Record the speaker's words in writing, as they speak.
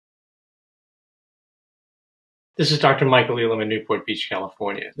This is Dr. Michael Elam in Newport Beach,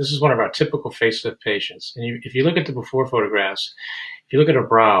 California. This is one of our typical facelift patients. And if you look at the before photographs, if you look at her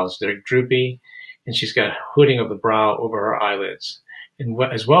brows, they're droopy, and she's got hooding of the brow over her eyelids. And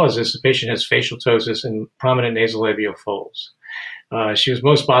as well as this, the patient has facial ptosis and prominent nasolabial folds. She was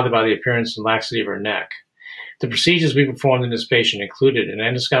most bothered by the appearance and laxity of her neck. The procedures we performed in this patient included an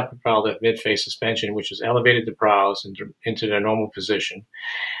endoscopic brow lift mid-face suspension, which has elevated the brows into their normal position,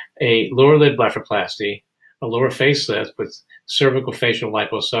 a lower lid blepharoplasty, a lower facelift with cervical facial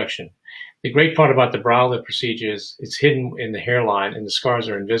liposuction. The great part about the brow lift procedure is it's hidden in the hairline and the scars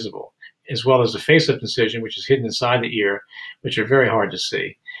are invisible, as well as the facelift incision, which is hidden inside the ear, which are very hard to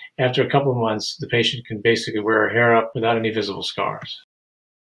see. After a couple of months, the patient can basically wear her hair up without any visible scars.